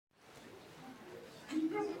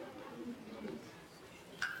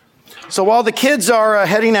So while the kids are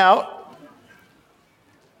heading out,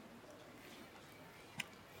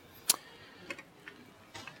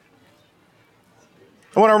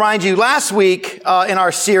 I want to remind you, last week in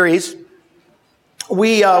our series,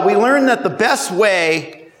 we learned that the best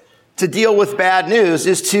way to deal with bad news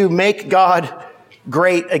is to make God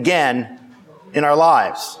great again in our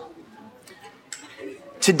lives.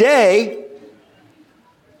 Today,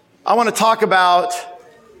 I want to talk about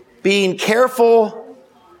being careful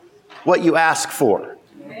what you ask for.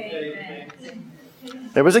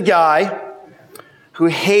 There was a guy who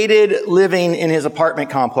hated living in his apartment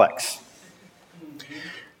complex.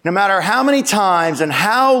 No matter how many times and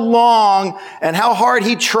how long and how hard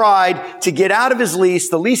he tried to get out of his lease,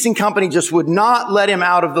 the leasing company just would not let him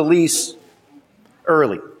out of the lease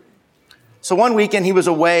early. So one weekend he was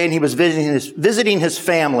away and he was visiting his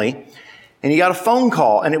family, and he got a phone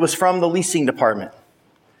call, and it was from the leasing department.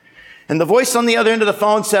 And the voice on the other end of the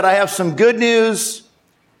phone said, "I have some good news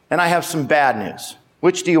and I have some bad news.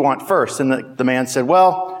 Which do you want first?" And the man said,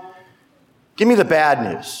 "Well, give me the bad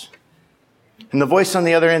news." And the voice on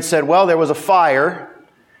the other end said, "Well, there was a fire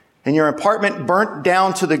and your apartment burnt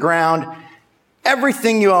down to the ground.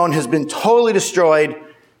 Everything you own has been totally destroyed.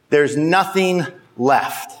 There's nothing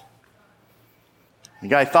left." The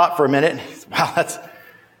guy thought for a minute. "Wow, that's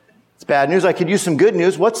bad news. I could use some good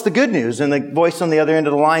news. What's the good news?" And the voice on the other end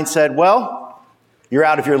of the line said, "Well, you're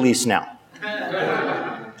out of your lease now."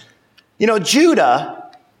 You know,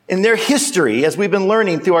 Judah, in their history, as we've been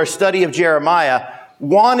learning through our study of Jeremiah,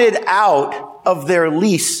 wanted out of their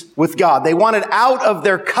lease with God. They wanted out of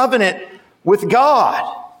their covenant with God.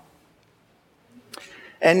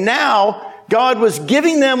 And now God was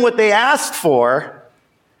giving them what they asked for,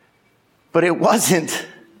 but it wasn't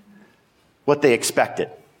what they expected.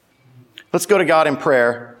 Let's go to God in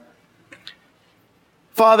prayer.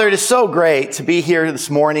 Father, it is so great to be here this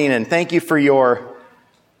morning, and thank you for your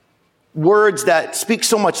words that speak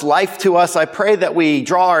so much life to us. I pray that we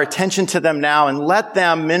draw our attention to them now and let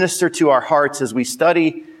them minister to our hearts as we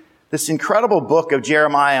study this incredible book of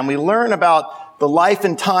Jeremiah, and we learn about the life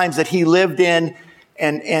and times that he lived in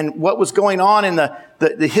and what was going on in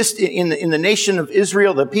the nation of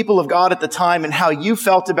Israel, the people of God at the time, and how you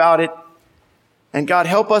felt about it. And God,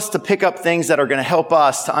 help us to pick up things that are going to help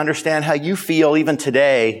us to understand how you feel even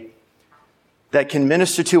today, that can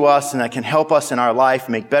minister to us and that can help us in our life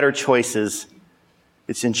make better choices.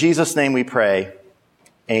 It's in Jesus' name we pray.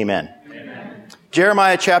 Amen. Amen.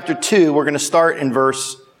 Jeremiah chapter 2, we're going to start in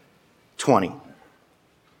verse 20.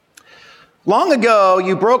 "Long ago,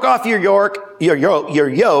 you broke off your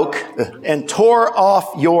yoke and tore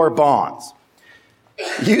off your bonds.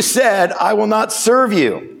 You said, 'I will not serve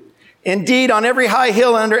you.' Indeed, on every high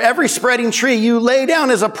hill and under every spreading tree, you lay down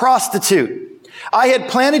as a prostitute. I had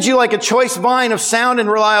planted you like a choice vine of sound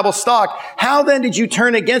and reliable stock. How then did you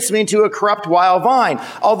turn against me into a corrupt wild vine?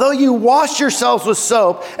 Although you wash yourselves with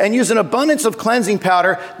soap and use an abundance of cleansing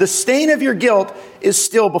powder, the stain of your guilt is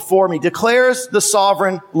still before me, declares the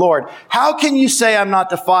sovereign Lord. How can you say I'm not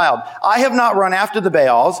defiled? I have not run after the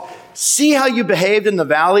Baals. See how you behaved in the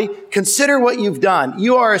valley. Consider what you've done.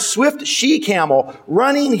 You are a swift she-camel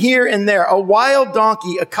running here and there, a wild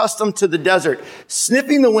donkey accustomed to the desert,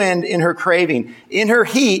 sniffing the wind in her craving. In her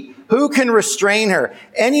heat, who can restrain her?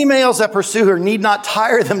 Any males that pursue her need not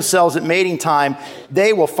tire themselves at mating time.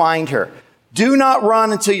 They will find her. Do not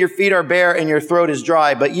run until your feet are bare and your throat is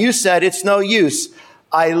dry. But you said, 'It's no use.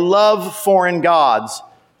 I love foreign gods.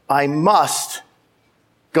 I must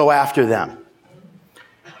go after them.'"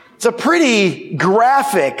 It's a pretty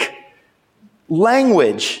graphic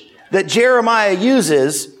language that Jeremiah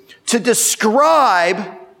uses to describe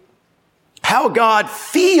how God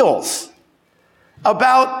feels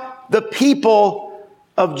about the people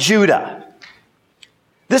of Judah.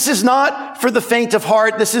 This is not for the faint of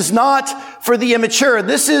heart. This is not for the immature.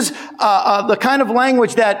 This is the kind of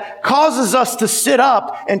language that causes us to sit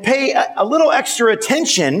up and pay a little extra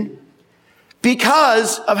attention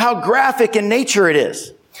because of how graphic in nature it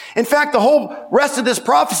is. In fact, the whole rest of this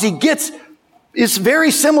prophecy is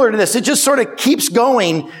very similar to this. It just sort of keeps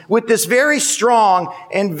going with this very strong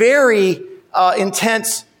and very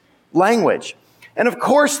intense language. And of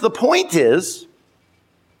course, the point is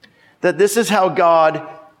that this is how God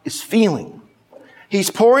is feeling. He's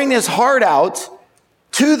pouring his heart out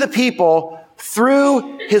to the people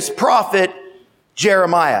through his prophet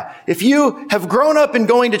Jeremiah. If you have grown up in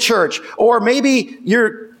going to church, or maybe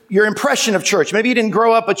your impression of church, maybe you didn't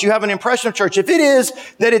grow up, but you have an impression of church. If it is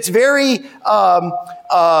that it's very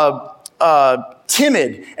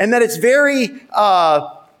timid and that it's very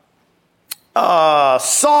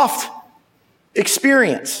soft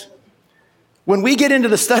experience, when we get into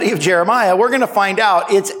the study of Jeremiah, we're going to find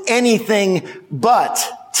out it's anything but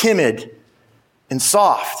timid and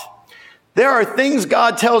soft. There are things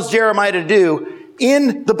God tells Jeremiah to do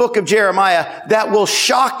in the book of Jeremiah that will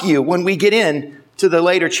shock you when we get in to the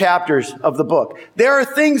later chapters of the book. There are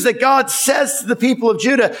things that God says to the people of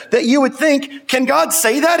Judah that you would think, can God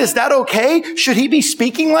say that? Is that okay? Should he be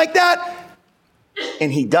speaking like that?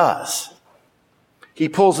 And he does. He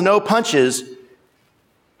pulls no punches,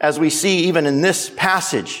 as we see even in this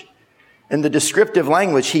passage, in the descriptive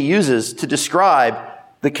language he uses to describe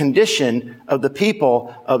the condition of the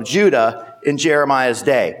people of Judah in Jeremiah's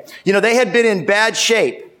day. You know, they had been in bad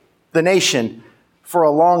shape, the nation, for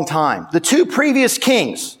a long time. The two previous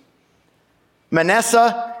kings,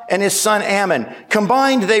 Manasseh and his son Ammon,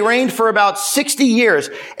 combined, they reigned for about 60 years,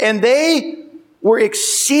 and they were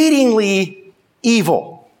exceedingly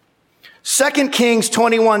evil. 2 Kings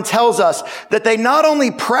 21 tells us that they not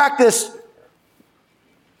only practiced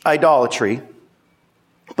idolatry,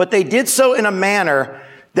 but they did so in a manner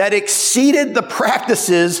that exceeded the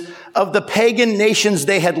practices of the pagan nations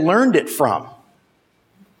they had learned it from.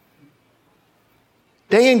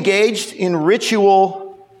 They engaged in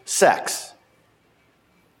ritual sex.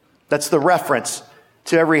 That's the reference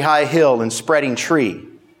to every high hill and spreading tree.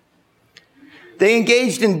 They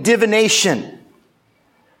engaged in divination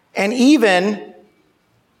and even,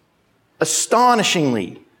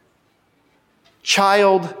 astonishingly,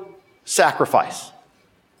 child sacrifice.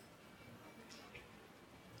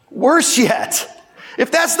 Worse yet,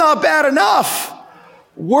 if that's not bad enough,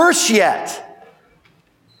 worse yet,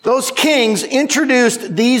 those kings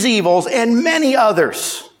introduced these evils and many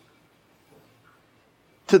others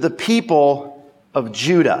to the people of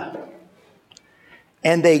Judah.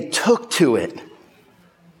 And they took to it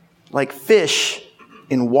like fish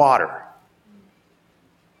in water.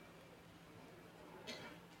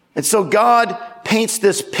 And so God paints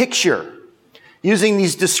this picture using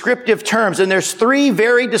these descriptive terms. And there's three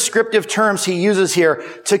very descriptive terms he uses here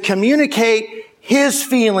to communicate his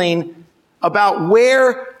feeling about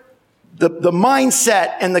where the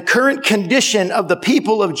mindset and the current condition of the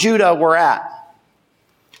people of Judah were at.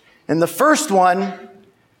 And the first one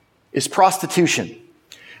is prostitution.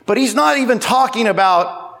 But he's not even talking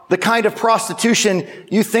about the kind of prostitution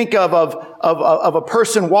you think of a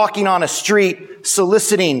person walking on a street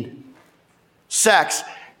soliciting sex.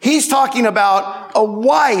 He's talking about a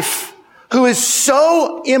wife who is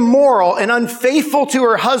so immoral and unfaithful to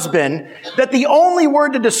her husband that the only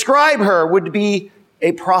word to describe her would be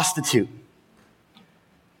a prostitute.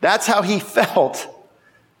 That's how he felt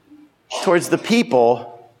towards the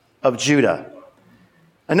people of Judah.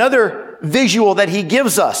 Another visual that he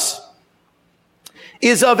gives us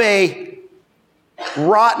is of a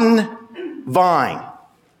rotten vine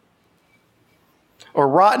or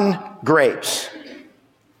rotten grapes.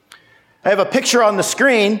 I have a picture on the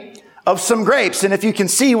screen of some grapes, and if you can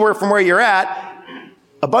see from where you're at,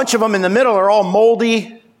 a bunch of them in the middle are all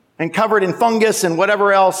moldy and covered in fungus and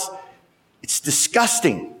whatever else. It's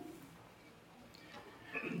disgusting.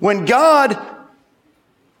 When God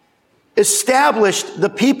established the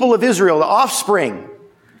people of Israel, the offspring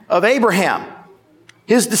of Abraham,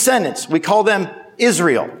 his descendants, we call them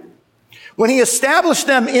Israel. When he established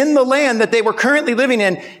them in the land that they were currently living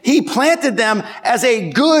in, he planted them as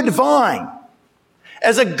a good vine,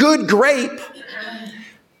 as a good grape.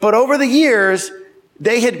 But over the years,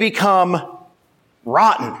 they had become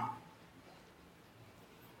rotten.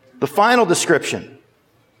 The final description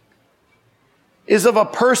is of a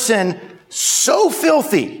person so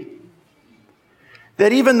filthy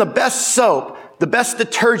that even the best soap, the best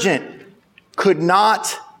detergent could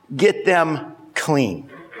not get them clean.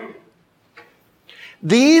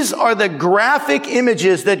 These are the graphic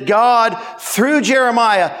images that God, through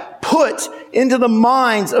Jeremiah, put into the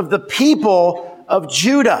minds of the people of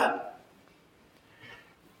Judah.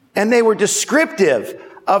 And they were descriptive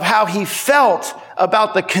of how he felt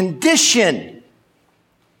about the condition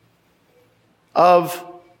of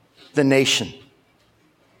the nation.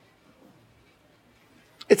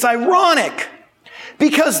 It's ironic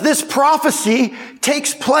because this prophecy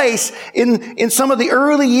takes place in some of the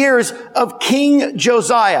early years of King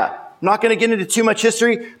Josiah. I'm not going to get into too much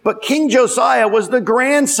history, but King Josiah was the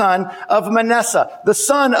grandson of Manasseh, the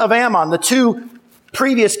son of Ammon, the two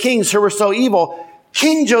previous kings who were so evil.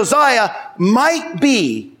 King Josiah might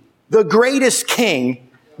be the greatest king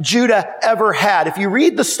Judah ever had. If you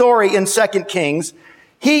read the story in 2 Kings,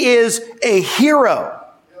 he is a hero.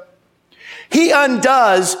 He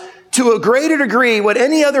undoes, to a greater degree, what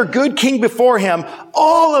any other good king before him,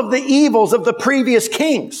 all of the evils of the previous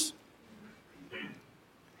kings.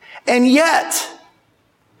 And yet,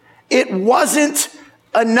 it wasn't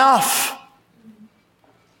enough.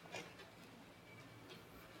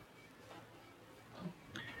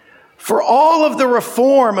 For all of the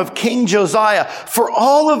reform of King Josiah, for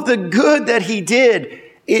all of the good that he did,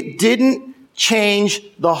 it didn't change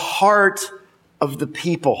the heart of the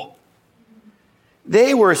people.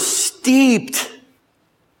 They were steeped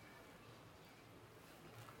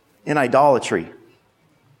in idolatry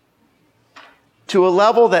to a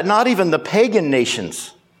level that not even the pagan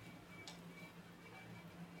nations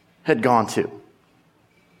had gone to.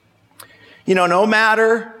 You know, no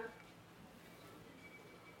matter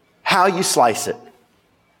how you slice it,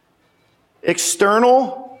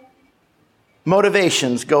 external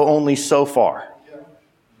motivations go only so far.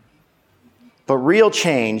 But real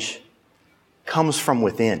change comes from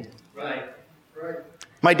within. Right.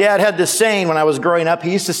 My dad had this saying when I was growing up.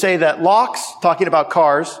 He used to say that locks, talking about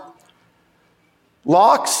cars,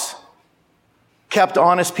 locks kept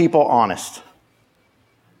honest people honest.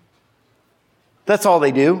 That's all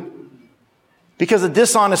they do. Because a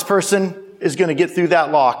dishonest person is going to get through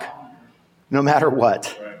that lock no matter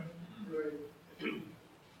what.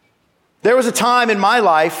 There was a time in my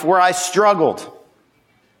life where I struggled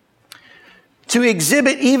to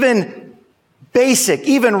exhibit even basic,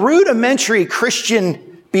 even rudimentary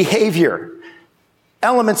Christian behavior,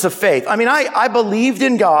 elements of faith. I mean, I believed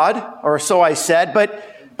in God, or so I said,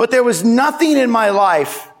 but there was nothing in my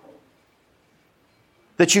life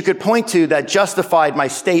that you could point to that justified my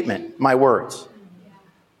statement, my words.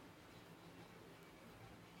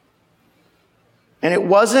 And it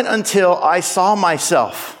wasn't until I saw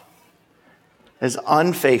myself as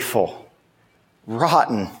unfaithful,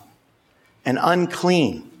 rotten, and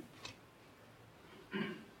unclean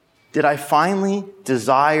did I finally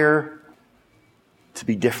desire to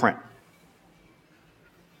be different.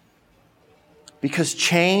 Because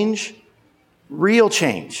change, real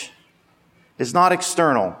change, is not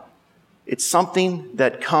external. It's something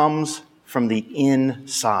that comes from the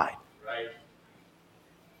inside. Right.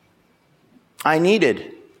 I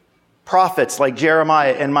needed prophets like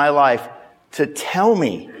Jeremiah in my life to tell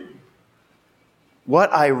me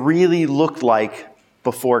what I really looked like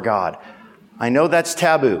before God. I know that's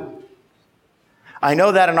taboo. I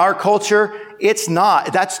know that in our culture, it's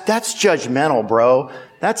not. That's judgmental, bro.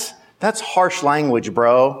 That's harsh language,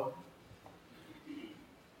 bro.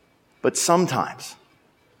 But sometimes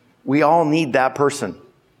we all need that person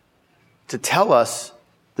to tell us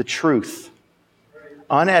the truth.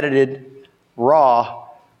 Unedited, raw,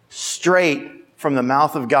 straight from the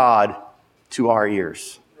mouth of God to our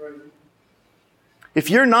ears.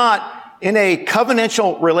 If you're not in a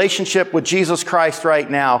covenantal relationship with Jesus Christ right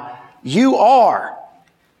now, you are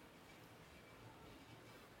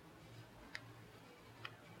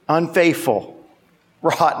unfaithful,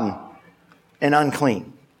 rotten, and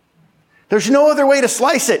unclean. There's no other way to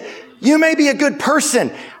slice it. You may be a good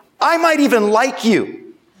person. I might even like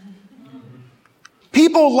you.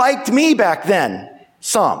 People liked me back then,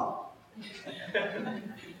 some.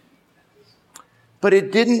 But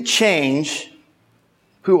it didn't change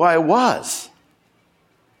who I was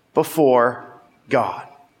before God.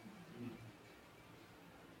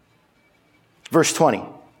 Verse 20.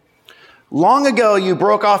 Long ago you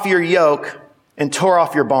broke off your yoke and tore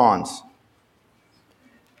off your bonds.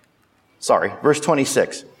 Verse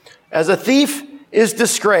 26. As a thief is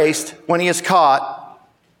disgraced when he is caught,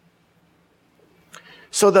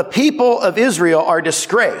 so the people of Israel are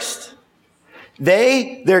disgraced.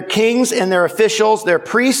 They, their kings and their officials, their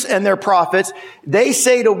priests and their prophets, they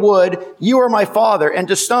say to wood, you are my father, and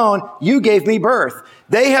to stone, you gave me birth.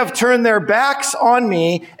 They have turned their backs on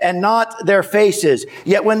me and not their faces.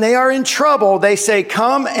 Yet when they are in trouble, they say,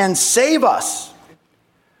 come and save us.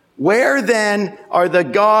 Where then are the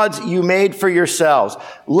gods you made for yourselves?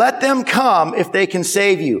 Let them come if they can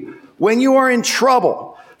save you. When you are in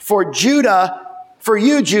trouble, for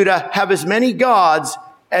you, Judah, have as many gods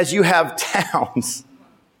as you have towns.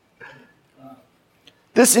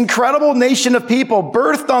 This incredible nation of people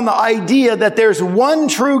birthed on the idea that there's one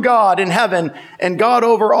true God in heaven and God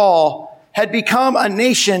over all had become a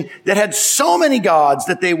nation that had so many gods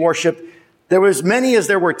that they worshiped. There were as many as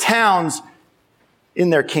there were towns in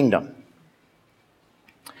their kingdom.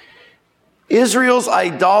 Israel's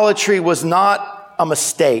idolatry was not a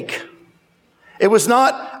mistake. It was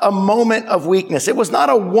not a moment of weakness. It was not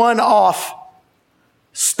a one-off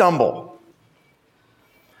stumble.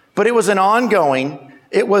 But it was an ongoing,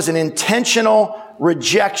 it was an intentional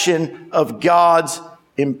rejection of God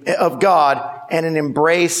and an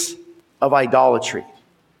embrace of idolatry.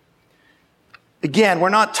 Again, we're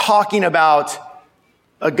not talking about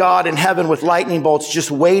a God in heaven with lightning bolts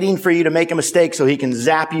just waiting for you to make a mistake so he can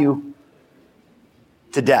zap you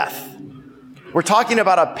to death. We're talking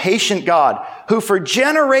about a patient God who for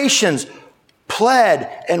generations pled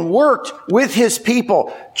and worked with his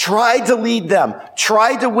people, tried to lead them,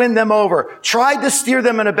 tried to win them over, tried to steer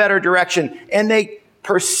them in a better direction, and they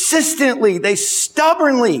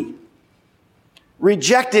stubbornly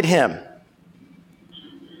rejected him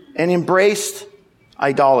and embraced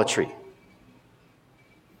idolatry.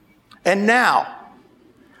 And now,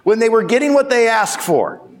 when they were getting what they asked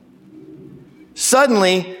for,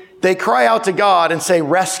 suddenly they cry out to God and say,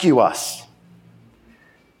 "Rescue us."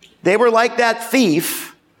 They were like that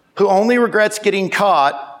thief who only regrets getting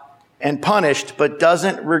caught and punished, but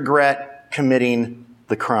doesn't regret committing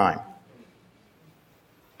the crime.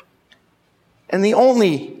 And the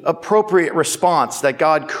only appropriate response that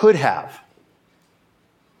God could have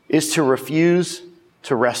is to refuse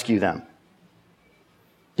to rescue them.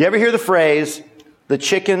 You ever hear the phrase, "The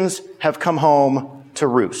chickens have come home to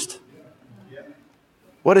roost"?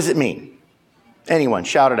 What does it mean? Anyone,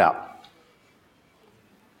 shout it out.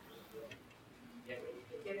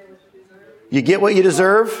 You get what you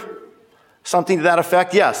deserve? Something to that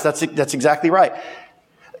effect? Yes, that's exactly right.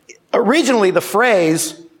 Originally, the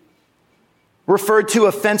phrase referred to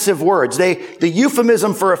offensive words. The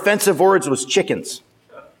euphemism for offensive words was chickens.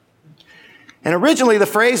 And originally the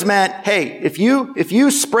phrase meant, hey, if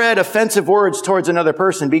you spread offensive words towards another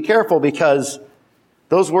person, be careful because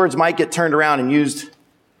those words might get turned around and used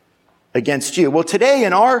against you. Well, today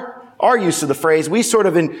in our use of the phrase, we sort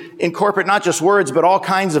of incorporate not just words, but all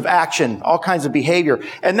kinds of action, all kinds of behavior.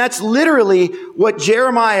 And that's literally what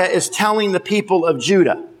Jeremiah is telling the people of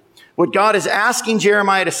Judah. What God is asking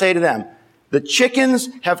Jeremiah to say to them. The chickens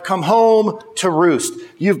have come home to roost.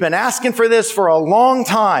 You've been asking for this for a long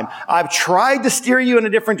time. I've tried to steer you in a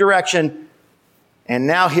different direction, and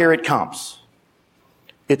now here it comes.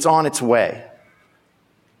 It's on its way.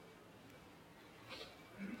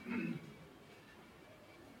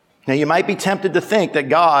 Now, you might be tempted to think that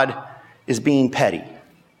God is being petty,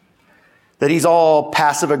 that he's all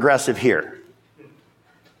passive-aggressive here.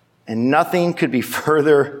 And nothing could be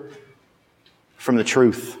further from the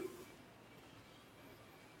truth.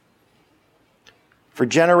 For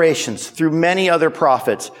generations, through many other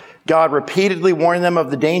prophets, God repeatedly warned them of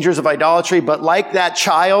the dangers of idolatry, but like that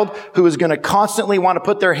child who is going to constantly want to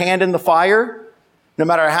put their hand in the fire, no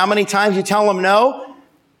matter how many times you tell them no,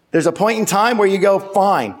 there's a point in time where you go,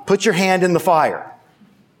 fine, put your hand in the fire.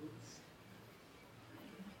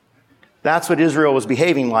 That's what Israel was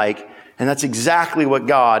behaving like, and that's exactly what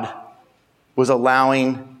God was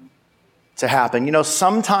allowing to happen. You know,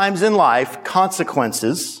 sometimes in life,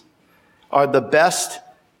 consequences are the best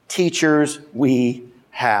teachers we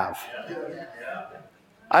have.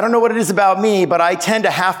 I don't know what it is about me, but I tend to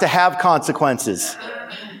have consequences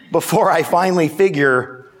before I finally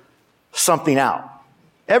figure something out.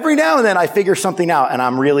 Every now and then I figure something out and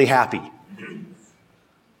I'm really happy.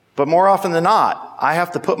 But more often than not, I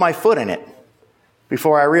have to put my foot in it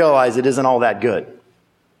before I realize it isn't all that good.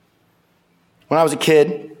 When I was a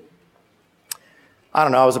kid, I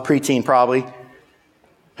don't know, I was a preteen probably,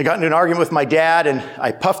 I got into an argument with my dad and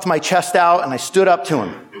I puffed my chest out and I stood up to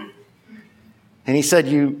him. And he said,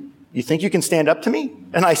 you think you can stand up to me?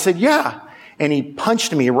 And I said, yeah. And he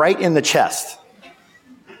punched me right in the chest.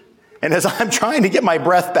 And as I'm trying to get my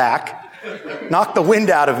breath back, knock the wind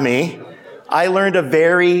out of me, I learned a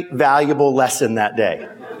very valuable lesson that day.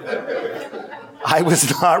 I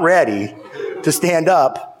was not ready to stand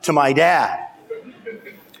up to my dad.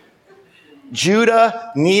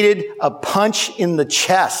 Judah needed a punch in the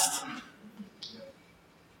chest.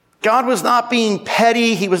 God was not being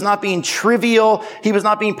petty. He was not being trivial. He was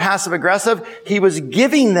not being passive aggressive. He was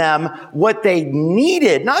giving them what they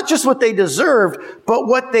needed, not just what they deserved, but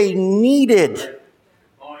what they needed.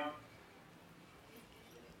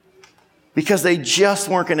 Because they just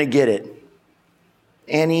weren't going to get it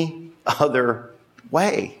any other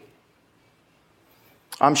way.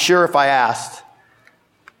 I'm sure if I asked,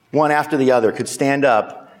 one after the other could stand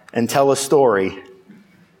up and tell a story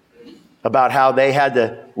about how they had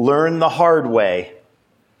to learn the hard way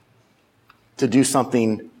to do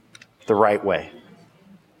something the right way.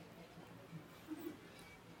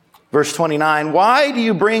 Verse 29, why do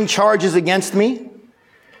you bring charges against me?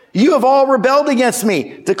 You have all rebelled against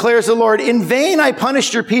me, declares the Lord. In vain I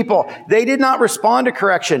punished your people. They did not respond to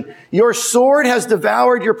correction. Your sword has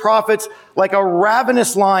devoured your prophets like a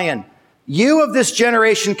ravenous lion. You of this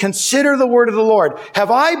generation, consider the word of the Lord.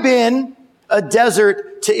 Have I been a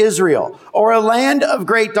desert to Israel or a land of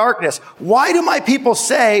great darkness? Why do my people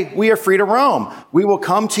say we are free to roam? We will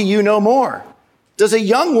come to you no more. Does a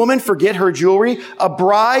young woman forget her jewelry, a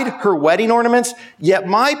bride her wedding ornaments? Yet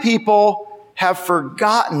my people have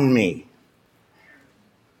forgotten me.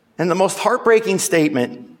 And the most heartbreaking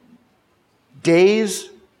statement, days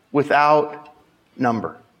without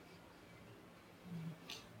number.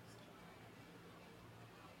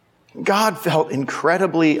 God felt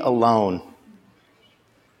incredibly alone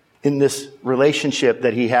in this relationship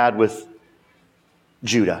that he had with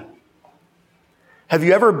Judah. Have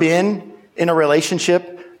you ever been in a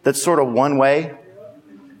relationship that's sort of one way,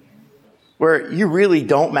 where you really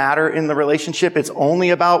don't matter in the relationship? It's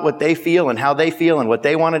only about what they feel and how they feel and what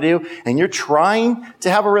they want to do. And you're trying to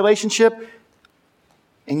have a relationship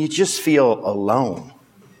and you just feel alone.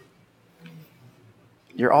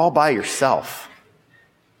 You're all by yourself.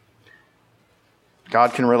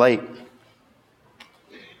 God can relate.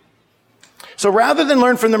 So rather than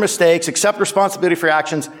learn from their mistakes, accept responsibility for your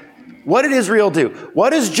actions, what did Israel do?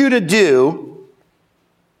 What does Judah do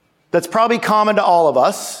that's probably common to all of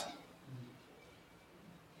us?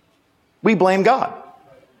 We blame God.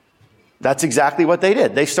 That's exactly what they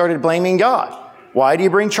did. They started blaming God. Why do you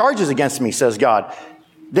bring charges against me, says God.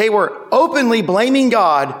 They were openly blaming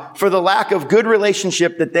God for the lack of good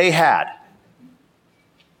relationship that they had.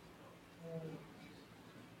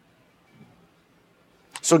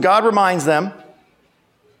 So God reminds them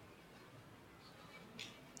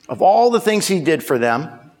of all the things he did for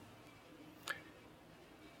them,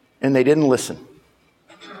 and they didn't listen.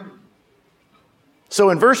 So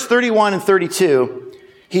in verse 31 and 32,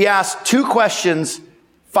 he asks 2 questions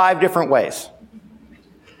 5 different ways.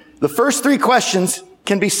 The first 3 questions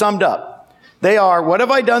can be summed up. They are, what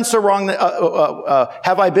have I done so wrong?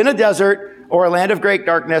 Have I been a desert or a land of great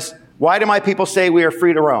darkness? Why do my people say we are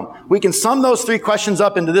free to roam? We can sum those 3 questions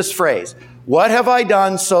up into this phrase. What have I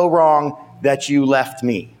done so wrong that you left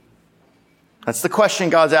me? That's the question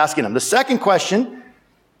God's asking them. The second question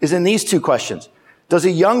is in these 2 questions. Does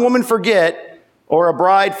a young woman forget or a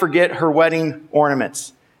bride forget her wedding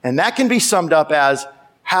ornaments? And that can be summed up as,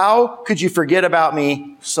 how could you forget about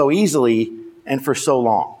me so easily and for so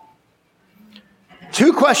long?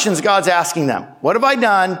 2 questions God's asking them. What have I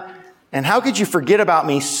done? And how could you forget about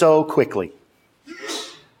me so quickly?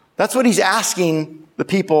 That's what he's asking the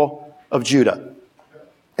people of Judah.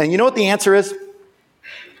 And you know what the answer is?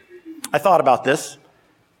 I thought about this.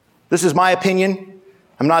 This is my opinion.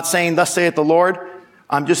 I'm not saying, thus saith the Lord.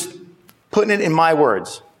 I'm just putting it in my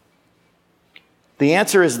words. The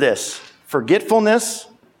answer is this: forgetfulness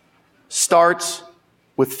starts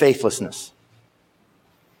with faithlessness.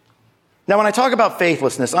 Now, when I talk about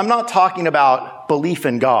faithlessness, I'm not talking about belief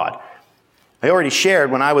in God. I already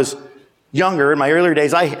shared when I was younger, in my earlier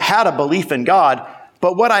days, I had a belief in God,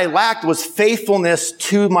 but what I lacked was faithfulness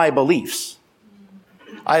to my beliefs.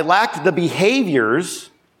 I lacked the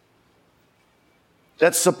behaviors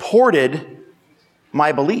that supported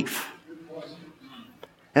my belief.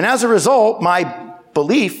 And as a result, my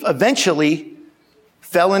belief eventually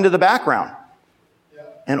fell into the background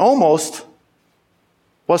and almost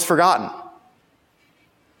was forgotten.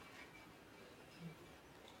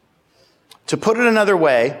 To put it another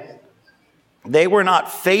way, they were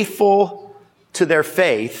not faithful to their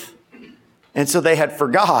faith, and so they had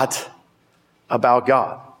forgot about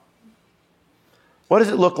God. What does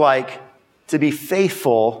it look like to be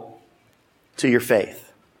faithful to your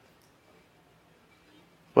faith?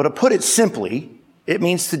 Well, to put it simply, it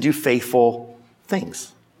means to do faithful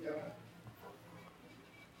things.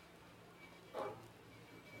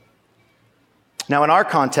 Now, in our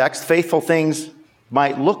context, faithful things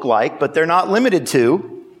might look like, but they're not limited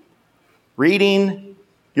to, reading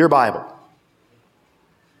your Bible.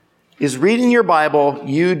 Is reading your Bible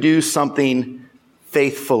you do something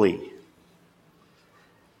faithfully?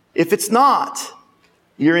 If it's not,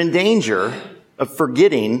 you're in danger of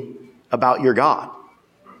forgetting about your God.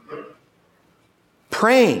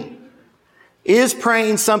 Praying. Is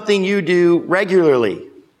praying something you do regularly?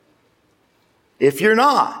 If you're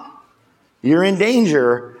not, you're in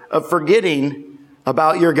danger of forgetting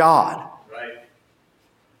about your God. Right.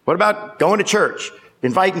 What about going to church,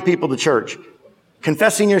 inviting people to church,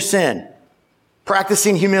 confessing your sin,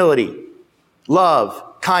 practicing humility,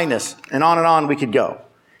 love, kindness, and on we could go.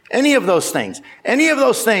 Any of those things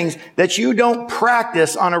that you don't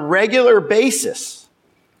practice on a regular basis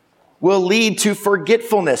will lead to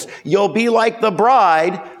forgetfulness. You'll be like the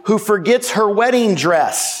bride who forgets her wedding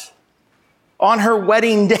dress on her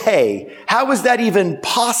wedding day. How is that even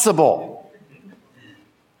possible?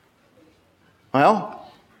 Well,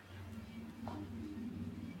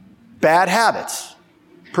 bad habits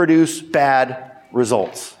produce bad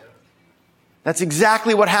results. That's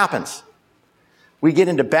exactly what happens. We get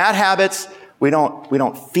into bad habits, We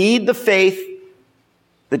don't feed the faith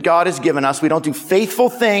that God has given us. We don't do faithful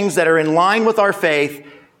things that are in line with our faith,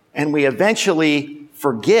 and we eventually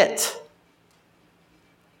forget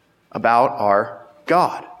about our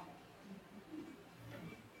God.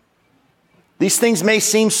 These things may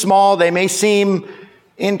seem small, they may seem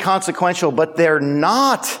inconsequential, but they're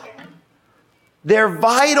not. They're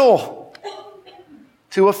vital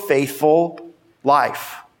to a faithful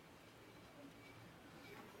life.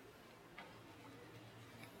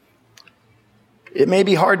 It may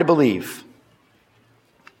be hard to believe,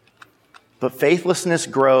 but faithlessness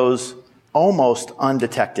grows almost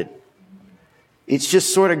undetected. It's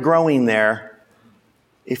just sort of growing there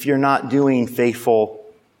if you're not doing faithful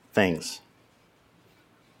things.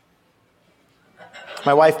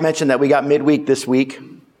 My wife mentioned that we got midweek this week.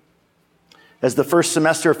 As the first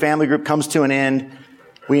semester of family group comes to an end,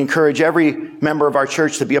 we encourage every member of our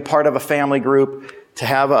church to be a part of a family group, to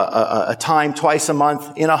have a time twice a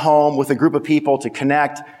month in a home with a group of people to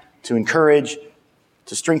connect, to encourage,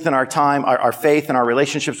 to strengthen our time, our faith and our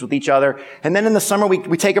relationships with each other. And then in the summer,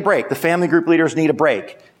 we take a break. The family group leaders need a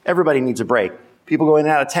break. Everybody needs a break. People go in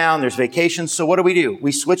and out of town. There's vacations. So what do?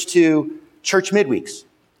 We switch to church midweeks.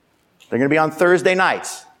 They're going to be on Thursday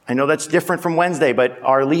nights. I know that's different from Wednesday, but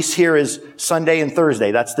our lease here is Sunday and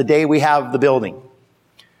Thursday. That's the day we have the building.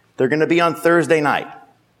 They're going to be on Thursday night.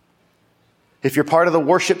 If you're part of the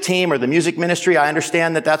worship team or the music ministry, I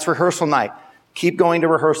understand that that's rehearsal night. Keep going to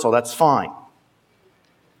rehearsal. That's fine.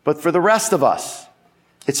 But for the rest of us,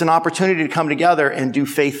 it's an opportunity to come together and do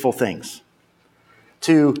faithful things,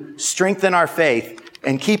 to strengthen our faith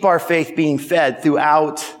and keep our faith being fed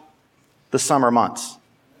throughout the summer months.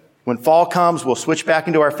 When fall comes, we'll switch back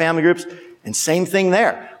into our family groups, and same thing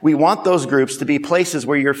there. We want those groups to be places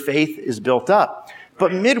where your faith is built up.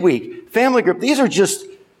 But midweek, family group, these are just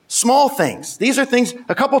small things. These are things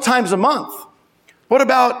a couple times a month. What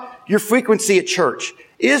about your frequency at church?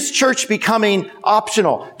 Is church becoming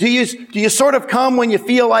optional? Do you sort of come when you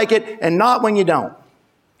feel like it and not when you don't?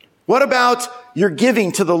 What about your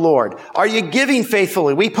giving to the Lord? Are you giving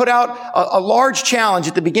faithfully? We put out a large challenge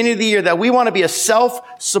at the beginning of the year that we want to be a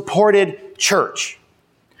self-supported church.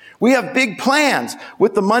 We have big plans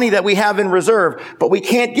with the money that we have in reserve, but we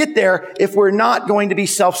can't get there if we're not going to be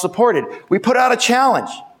self-supported. We put out a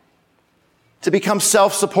challenge to become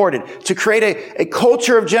self-supported, to create a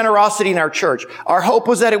culture of generosity in our church. Our hope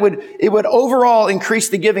was that it would overall increase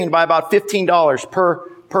the giving by about $15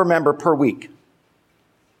 per member per week.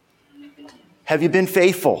 Have you been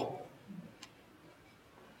faithful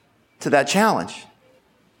to that challenge?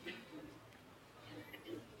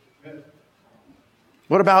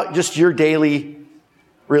 What about just your daily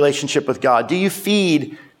relationship with God? Do you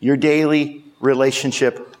feed your daily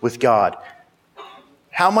relationship with God?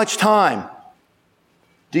 How much time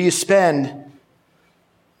do you spend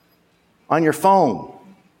on your phone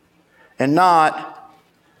and not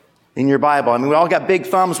in your Bible? I mean, we all got big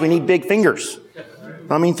thumbs. We need big fingers.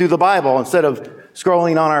 Thumbing through the Bible instead of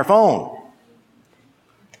scrolling on our phone.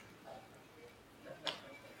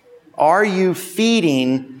 Are you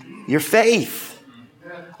feeding your faith?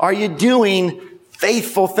 Are you doing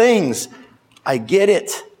faithful things? I get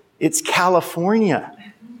it. It's California.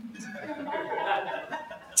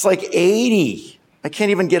 It's like 80. I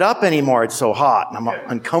can't even get up anymore. It's so hot and I'm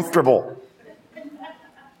uncomfortable.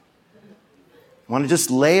 I want to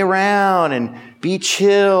just lay around and be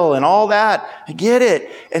chill and all that. I get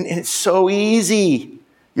it. And it's so easy.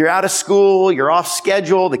 You're out of school. You're off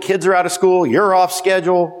schedule. The kids are out of school. You're off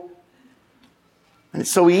schedule. And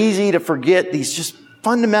it's so easy to forget these just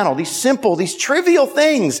fundamental, these simple, these trivial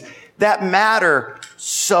things that matter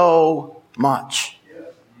so much.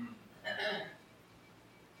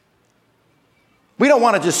 We don't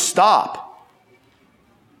want to just stop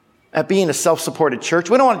at being a self-supported church.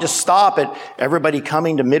 We don't want to just stop at everybody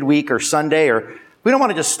coming to midweek or Sunday, or we don't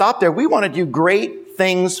want to just stop there. We want to do great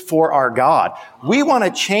things for our God. We want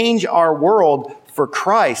to change our world for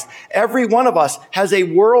Christ. Every one of us has a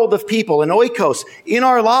world of people, an oikos, in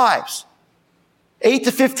our lives. 8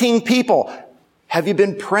 to 15 people. Have you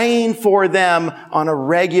been praying for them on a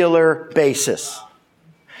regular basis?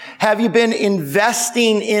 Have you been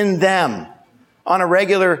investing in them on a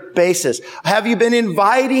regular basis? Have you been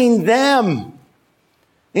inviting them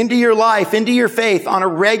into your life, into your faith on a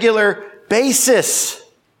regular basis?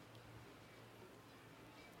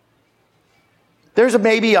 There's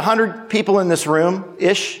maybe 100 people in this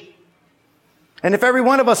room-ish. And if every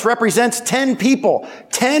one of us represents 10 people,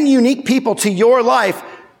 10 unique people to your life,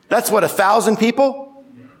 that's what, 1,000 people?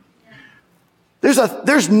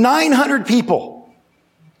 There's 900 people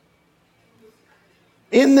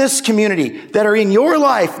in this community that are in your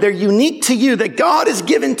life, they're unique to you, that God has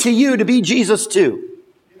given to you to be Jesus to?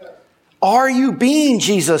 Are you being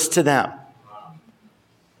Jesus to them?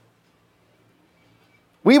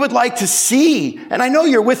 We would like to see, and I know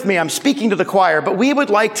you're with me, I'm speaking to the choir, but we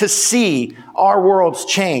would like to see our worlds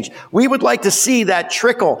change. We would like to see that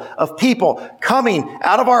trickle of people coming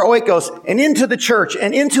out of our oikos and into the church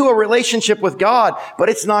and into a relationship with God. But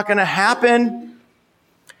it's not going to happen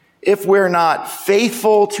if we're not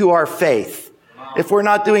faithful to our faith, if we're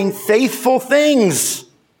not doing faithful things.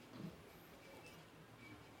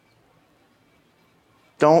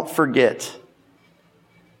 Don't forget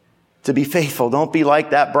to be faithful. Don't be like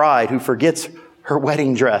that bride who forgets her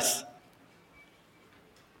wedding dress.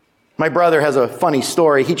 My brother has a funny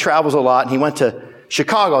story. He travels a lot, and he went to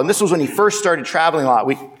Chicago. And this was when he first started traveling a lot.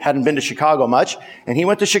 We hadn't been to Chicago much. And he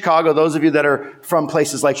went to Chicago. Those of you that are from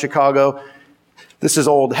places like Chicago, this is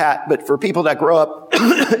old hat. But for people that grow up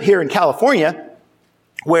here in California,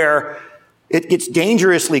 where it gets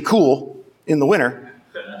dangerously cool in the winter,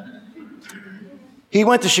 he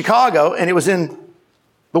went to Chicago, and it was in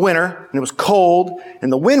the winter, and it was cold, and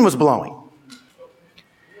the wind was blowing.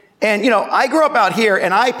 And, I grew up out here,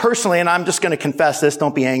 and I personally, and I'm just going to confess this,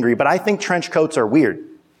 don't be angry, but I think trench coats are weird.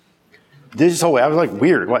 This is the whole way. I was like,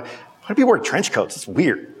 weird. Why do people wear trench coats? It's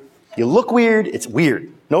weird. You look weird. It's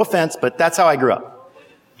weird. No offense, but that's how I grew up.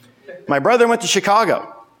 My brother went to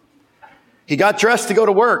Chicago. He got dressed to go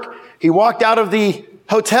to work. He walked out of the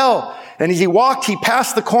hotel, and as he walked, he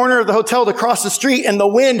passed the corner of the hotel to cross the street, and the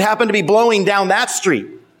wind happened to be blowing down that street.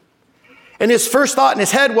 And his first thought in his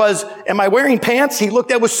head was, am I wearing pants? He looked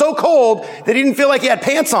at it was so cold that he didn't feel like he had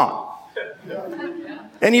pants on.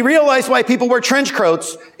 And he realized why people wear trench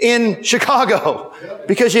coats in Chicago.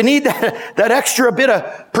 Because you need that extra bit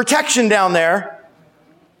of protection down there.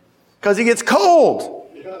 Because it gets cold.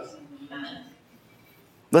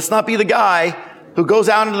 Let's not be the guy who goes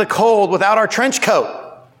out into the cold without our trench coat.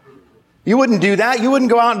 You wouldn't do that. You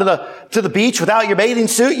wouldn't go out to the beach without your bathing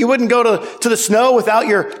suit. You wouldn't go to the snow without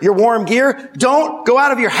your warm gear. Don't go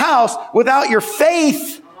out of your house without your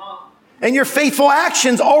faith and your faithful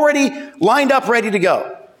actions already lined up, ready to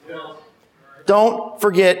go. Don't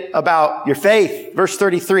forget about your faith. Verse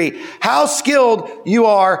 33, how skilled you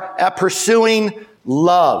are at pursuing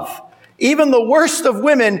love. Even the worst of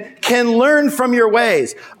women can learn from your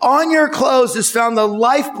ways. On your clothes is found the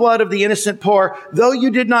lifeblood of the innocent poor, though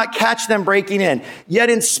you did not catch them breaking in.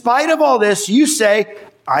 Yet in spite of all this, you say,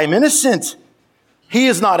 I'm innocent. He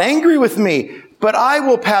is not angry with me, but I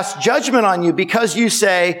will pass judgment on you because you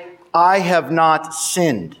say, I have not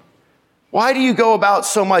sinned. Why do you go about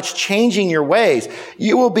so much changing your ways?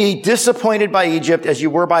 You will be disappointed by Egypt as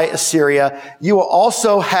you were by Assyria. You will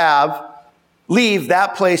also leave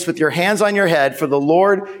that place with your hands on your head, for the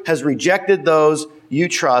Lord has rejected those you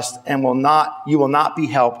trust and you will not be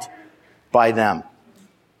helped by them.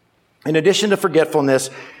 In addition to forgetfulness,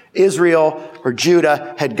 Israel or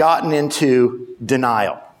Judah had gotten into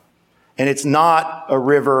denial. And it's not a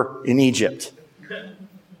river in Egypt.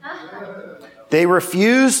 They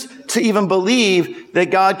refused to even believe that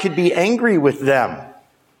God could be angry with them.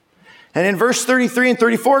 And in verse 33 and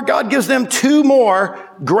 34, God gives them two more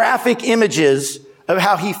graphic images of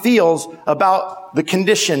how he feels about the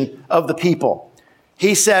condition of the people.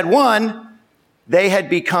 He said, one, they had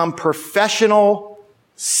become professional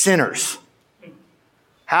sinners.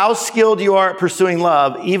 How skilled you are at pursuing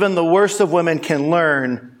love, even the worst of women can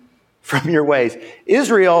learn from your ways.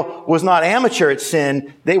 Israel was not amateur at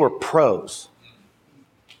sin, they were pros.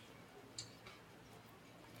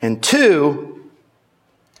 And two,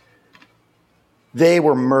 they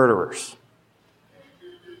were murderers.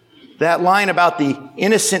 That line about the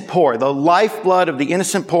innocent poor, the lifeblood of the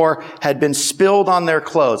innocent poor had been spilled on their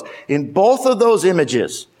clothes. In both of those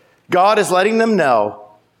images, God is letting them know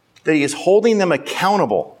that he is holding them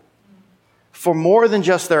accountable for more than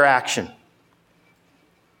just their action,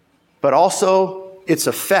 but also its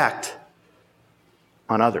effect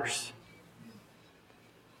on others.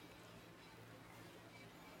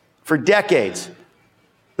 For decades,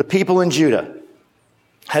 the people in Judah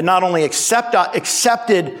had not only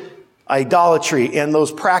accepted idolatry and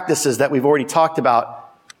those practices that we've already talked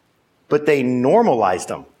about, but they normalized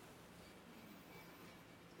them.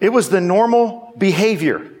 It was the normal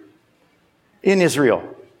behavior in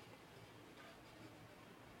Israel.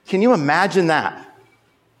 Can you imagine that?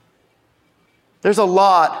 There's a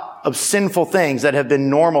lot of sinful things that have been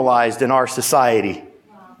normalized in our society.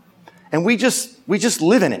 And we just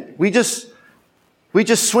live in it. We just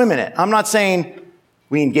swim in it. I'm not saying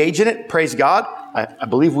we engage in it, praise God. I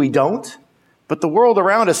believe we don't. But the world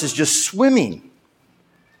around us is just swimming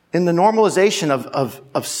in the normalization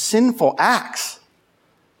of sinful acts,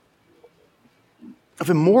 of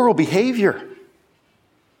immoral behavior.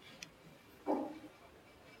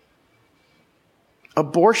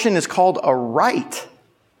 Abortion is called a right.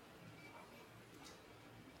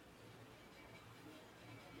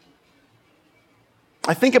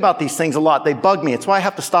 I think about these things a lot. They bug me. It's why I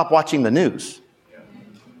have to stop watching the news.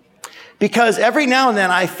 Because every now and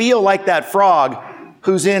then I feel like that frog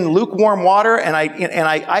who's in lukewarm water, and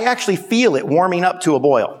I actually feel it warming up to a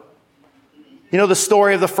boil. You know the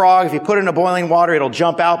story of the frog? If you put it in a boiling water, it'll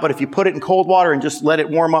jump out. But if you put it in cold water and just let it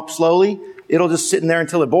warm up slowly, it'll just sit in there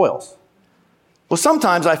until it boils. Well,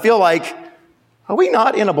 sometimes I feel like, are we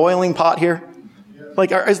not in a boiling pot here?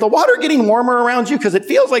 Like, is the water getting warmer around you? Because it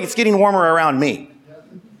feels like it's getting warmer around me.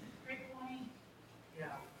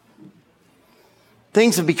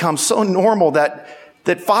 Things have become so normal that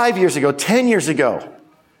 5 years ago, 10 years ago,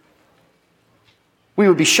 we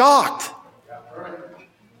would be shocked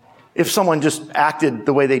if someone just acted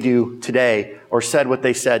the way they do today or said what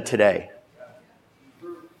they said today.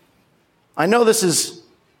 I know this is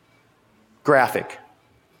graphic.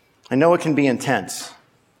 I know it can be intense.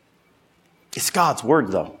 It's God's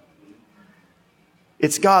word, though.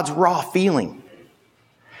 It's God's raw feeling.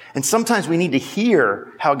 And sometimes we need to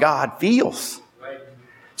hear how God feels.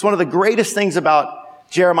 It's one of the greatest things about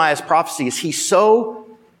Jeremiah's prophecy is he so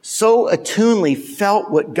attunely felt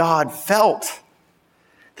what God felt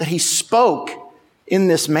that he spoke in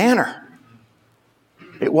this manner.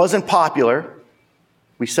 It wasn't popular.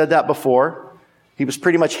 We said that before. He was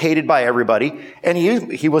pretty much hated by everybody. And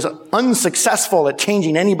he was unsuccessful at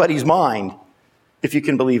changing anybody's mind, if you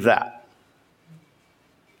can believe that.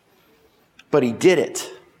 But he did it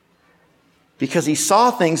because he saw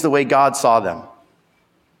things the way God saw them.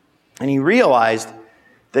 And he realized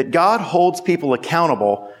that God holds people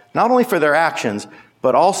accountable, not only for their actions,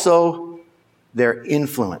 but also their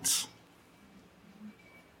influence.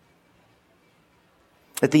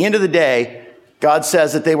 At the end of the day, God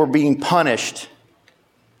says that they were being punished,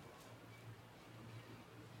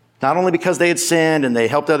 not only because they had sinned and they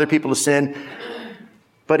helped other people to sin,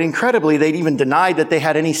 but incredibly, they'd even denied that they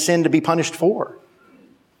had any sin to be punished for.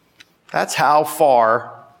 That's how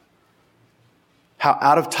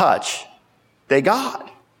out of touch they got.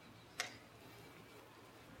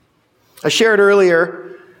 I shared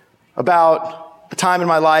earlier about a time in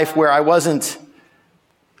my life where I wasn't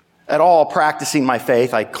at all practicing my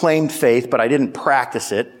faith. I claimed faith, but I didn't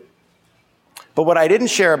practice it. But what I didn't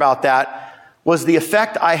share about that was the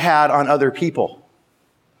effect I had on other people.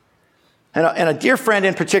 And a dear friend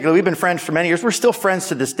in particular, we've been friends for many years. We're still friends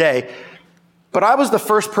to this day. But I was the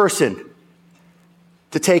first person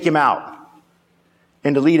to take him out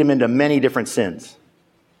and to lead him into many different sins.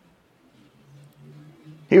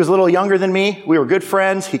 He was a little younger than me. We were good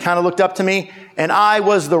friends. He kind of looked up to me, and I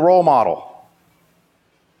was the role model.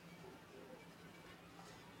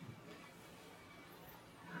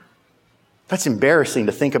 That's embarrassing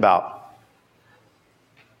to think about.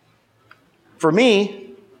 For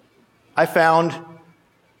me, I found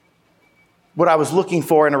what I was looking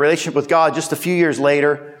for in a relationship with God just a few years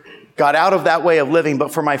later, got out of that way of living.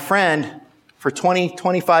 But for my friend, for 20,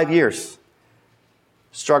 25 years,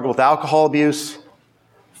 struggled with alcohol abuse,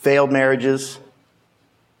 failed marriages.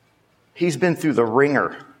 He's been through the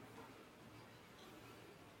ringer.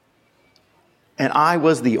 And I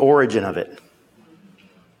was the origin of it.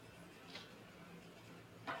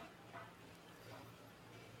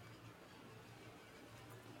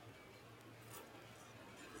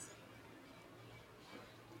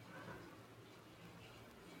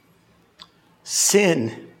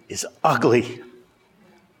 Sin is ugly.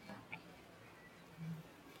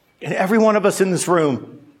 And every one of us in this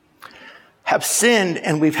room have sinned,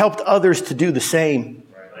 and we've helped others to do the same.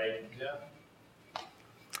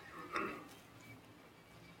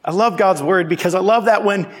 I love God's word because I love that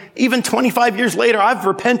when even 25 years later, I've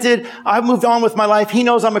repented, I've moved on with my life. He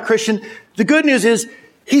knows I'm a Christian. The good news is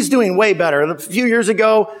he's doing way better. A few years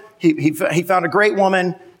ago, he found a great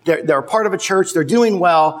woman. They're a part of a church. They're doing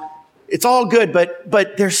well. It's all good,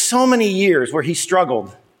 but there's so many years where he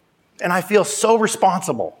struggled, and I feel so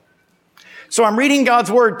responsible. So I'm reading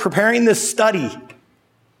God's word, preparing this study,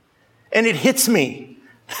 and it hits me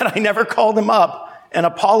that I never called him up and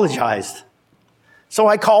apologized. So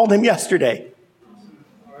I called him yesterday.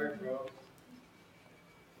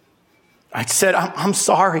 I said, I'm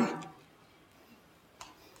sorry.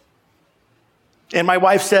 And my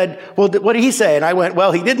wife said, well, what did he say? And I went,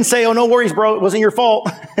 well, he didn't say, oh, no worries, bro. It wasn't your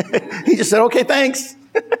fault. He just said, okay, thanks.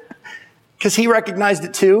 Because he recognized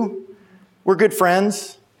it too. We're good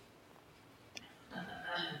friends.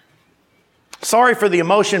 Sorry for the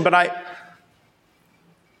emotion, but I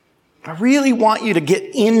really want you to get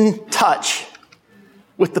in touch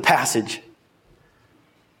with the passage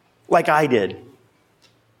like I did.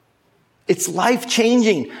 It's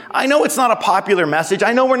life-changing. I know it's not a popular message.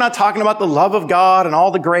 I know we're not talking about the love of God and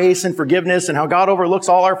all the grace and forgiveness and how God overlooks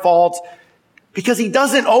all our faults, because he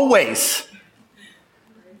doesn't always.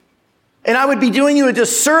 And I would be doing you a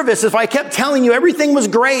disservice if I kept telling you everything was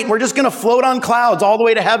great and we're just going to float on clouds all the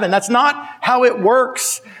way to heaven. That's not how it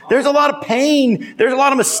works. There's a lot of pain. There's a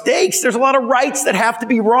lot of mistakes. There's a lot of wrongs that have to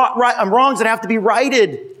be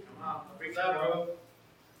righted.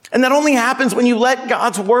 And that only happens when you let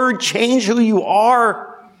God's word change who you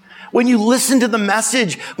are. When you listen to the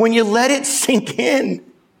message, when you let it sink in.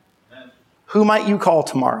 Who might you call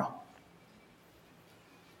tomorrow?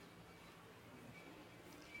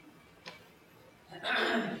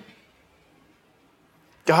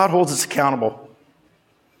 God holds us accountable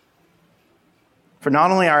for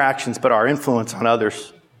not only our actions, but our influence on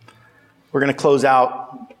others. We're going to close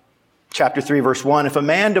out chapter 3, verse 1. If a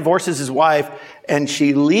man divorces his wife and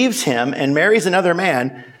she leaves him and marries another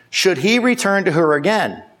man, should he return to her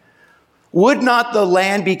again? Would not the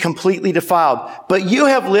land be completely defiled? But you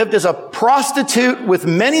have lived as a prostitute with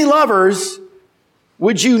many lovers.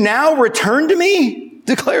 Would you now return to me?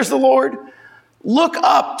 Declares the Lord. Look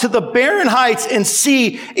up to the barren heights and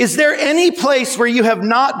see, is there any place where you have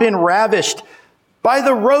not been ravished? By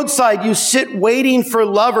the roadside you sit waiting for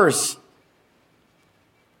lovers.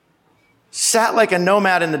 Sat like a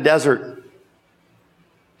nomad in the desert.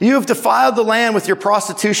 You have defiled the land with your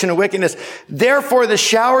prostitution and wickedness. Therefore the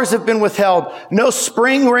showers have been withheld. No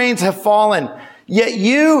spring rains have fallen. Yet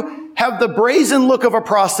you have the brazen look of a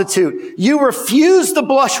prostitute. You refuse to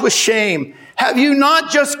blush with shame. Have you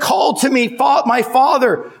not just called to me, my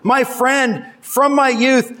father, my friend, from my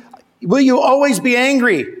youth? Will you always be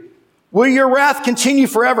angry? Will your wrath continue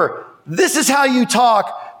forever? This is how you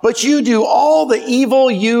talk, but you do all the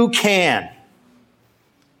evil you can.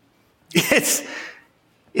 It's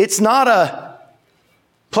not a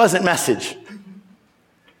pleasant message.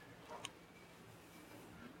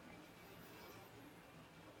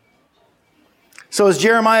 So as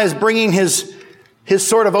Jeremiah is bringing his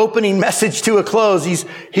sort of opening message to a close,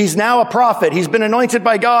 he's now a prophet. He's been anointed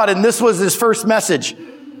by God, and this was his first message.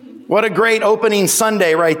 What a great opening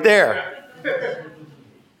Sunday right there.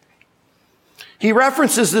 He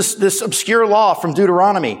references this obscure law from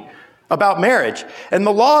Deuteronomy about marriage. And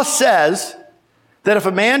the law says that if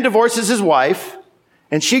a man divorces his wife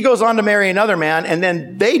and she goes on to marry another man and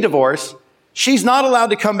then they divorce, she's not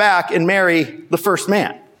allowed to come back and marry the first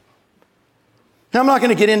man. Now, I'm not going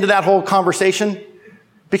to get into that whole conversation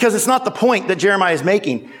because it's not the point that Jeremiah is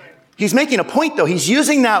making. He's making a point, though. He's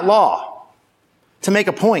using that law to make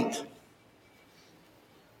a point.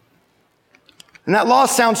 And that law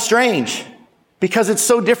sounds strange because it's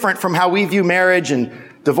so different from how we view marriage and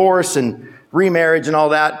divorce and remarriage and all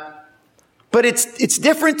that. But it's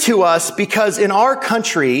different to us because in our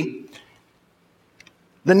country,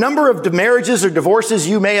 the number of marriages or divorces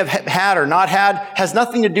you may have had or not had has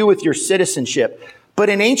nothing to do with your citizenship. But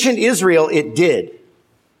in ancient Israel, it did.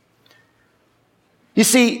 You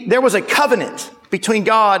see, there was a covenant between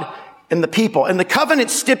God and the people. And the covenant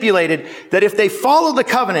stipulated that if they follow the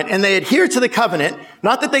covenant and they adhere to the covenant,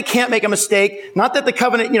 not that they can't make a mistake, not that the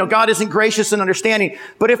covenant, God isn't gracious and understanding,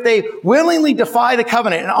 but if they willingly defy the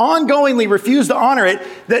covenant and ongoingly refuse to honor it,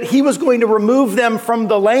 that he was going to remove them from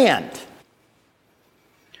the land.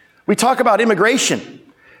 We talk about immigration.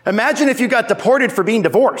 Imagine if you got deported for being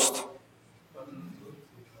divorced.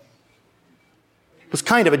 It was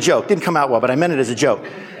kind of a joke. Didn't come out well, but I meant it as a joke.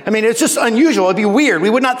 I mean, it's just unusual. It'd be weird. We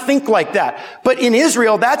would not think like that. But in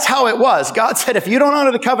Israel, that's how it was. God said, if you don't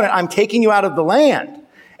honor the covenant, I'm taking you out of the land.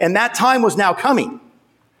 And that time was now coming.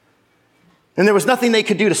 And there was nothing they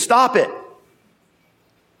could do to stop it.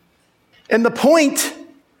 And the point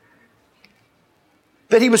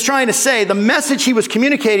that he was trying to say, the message he was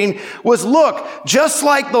communicating was, look, just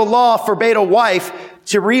like the law forbade a wife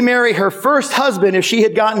to remarry her first husband if she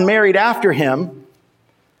had gotten married after him,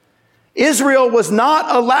 Israel was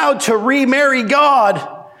not allowed to remarry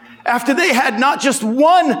God after they had not just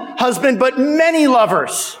one husband, but many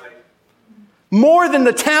lovers. More than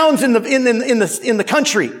the towns in the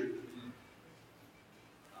country.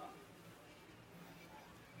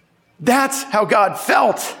 That's how God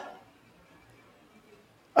felt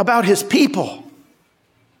about his people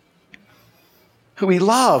who he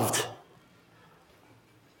loved.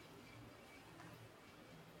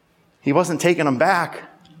 He wasn't taking them back.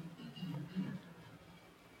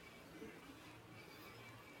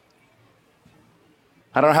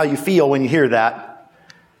 I don't know how you feel when you hear that.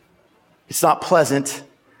 It's not pleasant.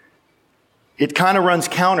 It kind of runs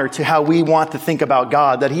counter to how we want to think about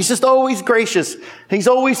God, that he's just always gracious. He's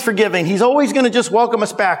always forgiving. He's always going to just welcome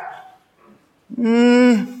us back.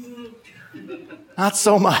 Not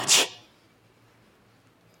so much.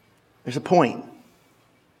 There's a point.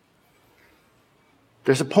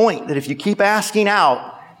 There's a point that if you keep asking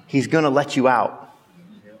out, he's going to let you out.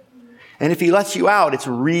 And if he lets you out, it's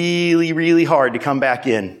really, really hard to come back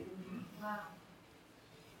in.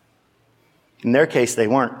 In their case, they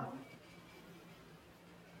weren't.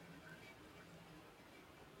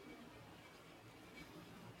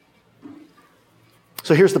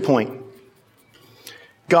 So here's the point.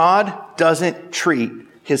 God doesn't treat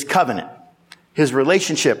his covenant, his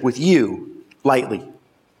relationship with you, lightly.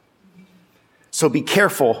 So be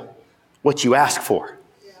careful what you ask for.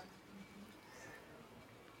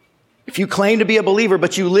 If you claim to be a believer,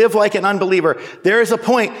 but you live like an unbeliever, there is a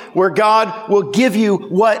point where God will give you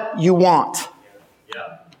what you want.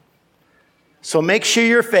 So make sure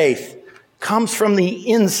your faith comes from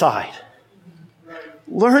the inside.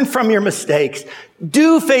 Learn from your mistakes.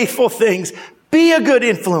 Do faithful things. Be a good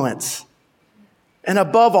influence. And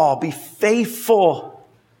above all, be faithful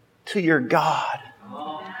to your God.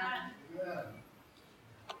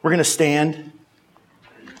 We're going to stand.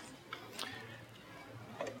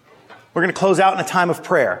 We're going to close out in a time of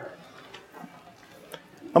prayer.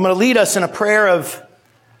 I'm going to lead us in a prayer of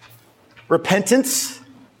repentance,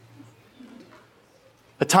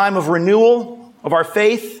 a time of renewal of our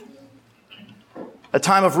faith, a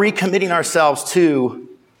time of recommitting ourselves to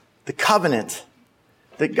the covenant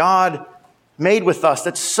that God made with us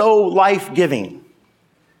that's so life-giving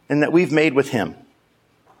and that we've made with him.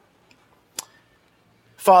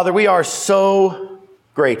 Father, we are so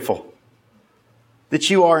grateful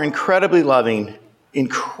that you are incredibly loving,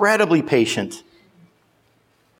 incredibly patient,